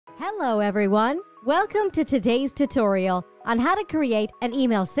Hello everyone! Welcome to today's tutorial on how to create an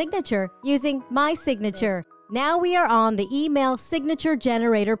email signature using My Signature. Now we are on the email signature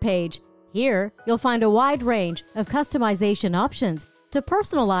generator page. Here, you'll find a wide range of customization options to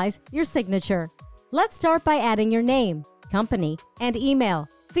personalize your signature. Let's start by adding your name, company, and email.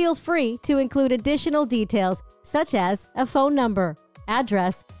 Feel free to include additional details such as a phone number,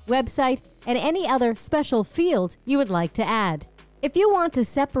 address, website, and any other special field you would like to add. If you want to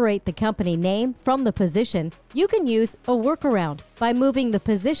separate the company name from the position, you can use a workaround by moving the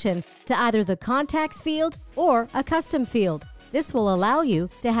position to either the contacts field or a custom field. This will allow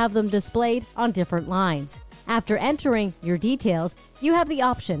you to have them displayed on different lines. After entering your details, you have the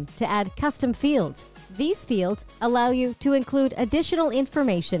option to add custom fields. These fields allow you to include additional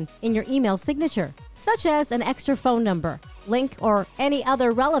information in your email signature, such as an extra phone number, link, or any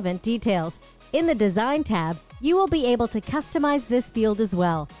other relevant details. In the Design tab, you will be able to customize this field as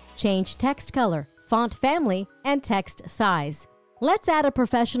well. Change text color, font family, and text size. Let's add a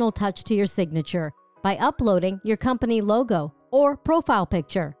professional touch to your signature by uploading your company logo or profile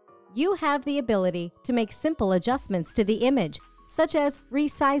picture. You have the ability to make simple adjustments to the image, such as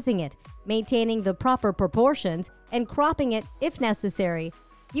resizing it, maintaining the proper proportions, and cropping it if necessary.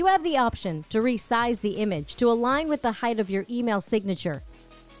 You have the option to resize the image to align with the height of your email signature.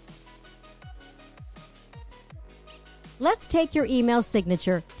 Let's take your email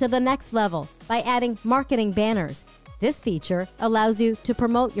signature to the next level by adding marketing banners. This feature allows you to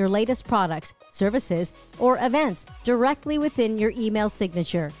promote your latest products, services, or events directly within your email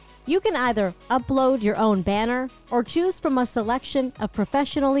signature. You can either upload your own banner or choose from a selection of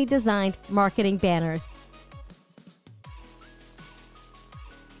professionally designed marketing banners.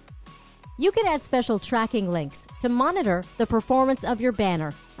 You can add special tracking links to monitor the performance of your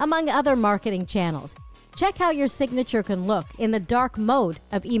banner, among other marketing channels. Check how your signature can look in the dark mode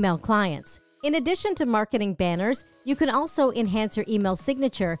of email clients. In addition to marketing banners, you can also enhance your email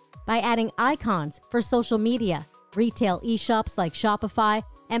signature by adding icons for social media, retail e-shops like Shopify,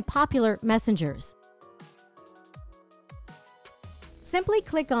 and popular messengers. Simply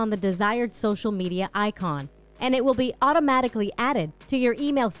click on the desired social media icon, and it will be automatically added to your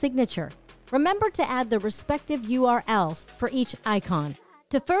email signature. Remember to add the respective URLs for each icon.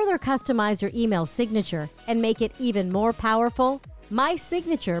 To further customize your email signature and make it even more powerful, My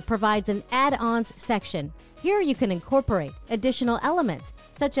Signature provides an add-ons section. Here you can incorporate additional elements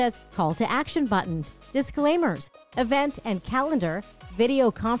such as call to action buttons, disclaimers, event and calendar,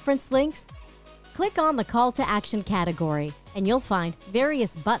 video conference links. Click on the call to action category and you'll find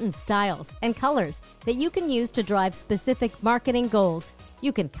various button styles and colors that you can use to drive specific marketing goals.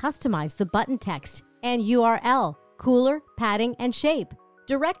 You can customize the button text and URL, cooler, padding, and shape.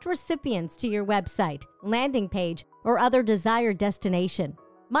 Direct recipients to your website, landing page, or other desired destination.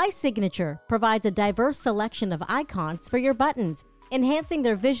 My Signature provides a diverse selection of icons for your buttons, enhancing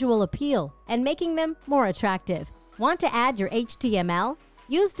their visual appeal and making them more attractive. Want to add your HTML?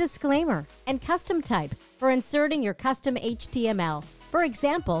 Use disclaimer and custom type for inserting your custom HTML, for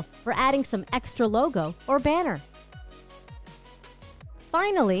example, for adding some extra logo or banner.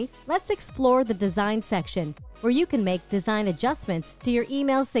 Finally, let's explore the design section, where you can make design adjustments to your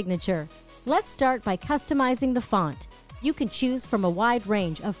email signature. Let's start by customizing the font. You can choose from a wide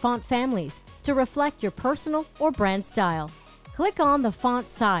range of font families to reflect your personal or brand style. Click on the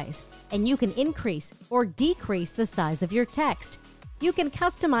font size, and you can increase or decrease the size of your text. You can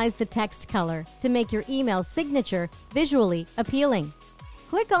customize the text color to make your email signature visually appealing.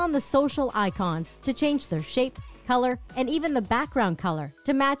 Click on the social icons to change their shape, color, and even the background color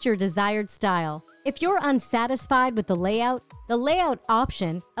to match your desired style. If you're unsatisfied with the layout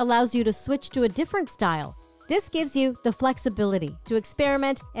option allows you to switch to a different style. This gives you the flexibility to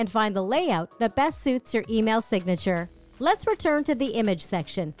experiment and find the layout that best suits your email signature. Let's return to the image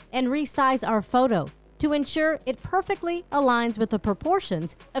section and resize our photo to ensure it perfectly aligns with the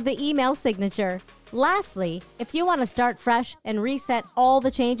proportions of the email signature. Lastly, if you want to start fresh and reset all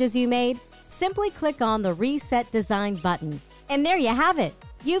the changes you made, simply click on the Reset Design button. And there you have it!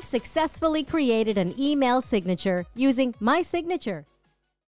 You've successfully created an email signature using My Signature.